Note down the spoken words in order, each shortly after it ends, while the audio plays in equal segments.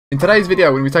In today's video,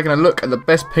 we're going to be taking a look at the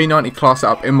best P90 class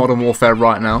setup in Modern Warfare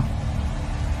right now.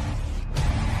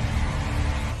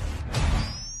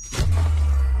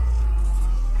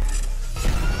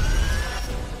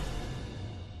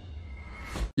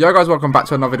 Yo guys, welcome back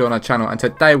to another video on our channel, and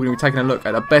today we're going to be taking a look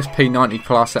at the best P90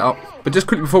 class setup. But just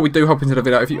quickly before we do hop into the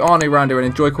video, if you are new around here and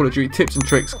enjoy Call of Duty tips and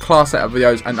tricks, class setup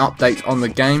videos and updates on the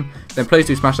game, then please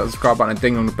do smash that subscribe button and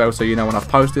ding on the bell so you know when I've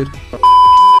posted.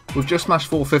 We've just smashed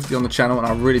 450 on the channel and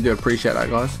I really do appreciate that,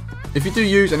 guys. If you do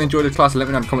use and enjoy the class, let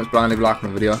me know in the comments below and leave a like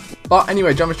on the video. But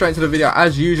anyway, jumping straight into the video,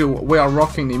 as usual, we are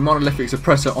rocking the monolithic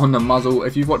suppressor on the muzzle.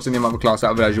 If you've watched any of my other class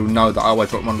setup videos, you'll know that I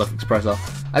always rock monolithic suppressor,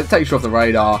 as it takes you off the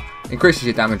radar, increases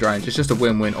your damage range. It's just a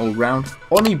win-win all round.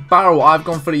 On the barrel, I've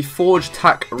gone for the Forged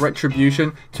Tack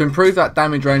Retribution to improve that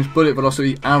damage range, bullet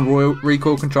velocity and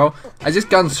recoil control. As this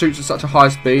gun shoots at such a high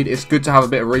speed, it's good to have a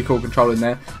bit of recoil control in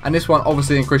there, and this one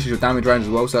obviously increases your damage range as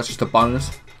well, so that's just a bonus.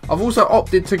 I've also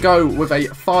opted to go with a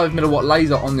 5mm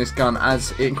laser on this gun,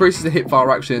 as it increases the hipfire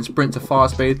accuracy and sprint to fire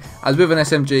speed. As with an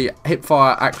SMG,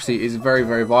 hipfire accuracy is very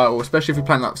vital, especially if you're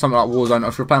playing like something like Warzone, or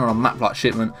if you're playing on a map like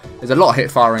Shipment. There's a lot of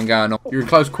hip firing going on. You're in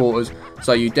close quarters,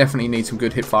 so you definitely need some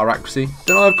good hipfire accuracy.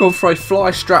 Then I've gone for a fly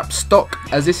strap stock,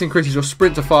 as this increases your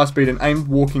sprint to fire speed and aimed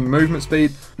walking movement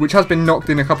speed, which has been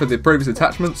knocked in a couple of the previous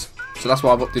attachments. So that's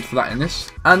why I've opted for that in this.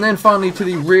 And then finally to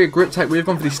the rear grip tape, we've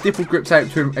gone for the stippled grip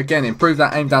tape to again improve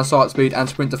that aim down sight speed and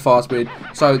sprint to fire speed.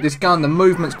 So this gun, the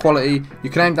movement's quality, you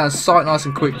can aim down sight nice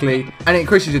and quickly, and it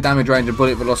increases your damage range and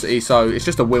bullet velocity, so it's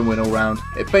just a win-win all round.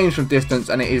 It beams from distance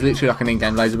and it is literally like an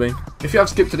in-game laser beam. If you have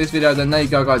skipped to this video, then there you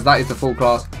go guys, that is the full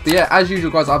class. But yeah, as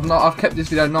usual guys, I've kept this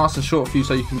video nice and short for you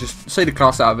so you can just see the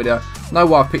class out video, know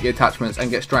why I've picked the attachments and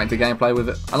get straight into gameplay with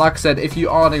it. And like I said, if you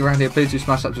are new around here, please do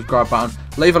smash that subscribe button,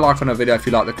 leave a like on the video if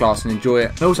you like the class and enjoy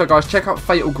it. And also guys, check out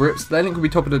Fatal Grips, their link will be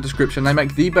top of the description. They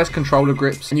make the best controller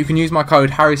grips, and you can use my code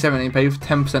Harry17p for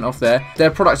 10% off there. Their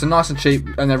products are nice and cheap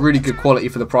and they're really good quality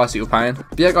for the price that you're paying.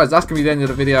 But yeah guys, that's going to be the end of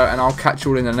the video, and I'll catch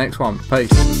you all in the next one.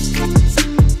 Peace.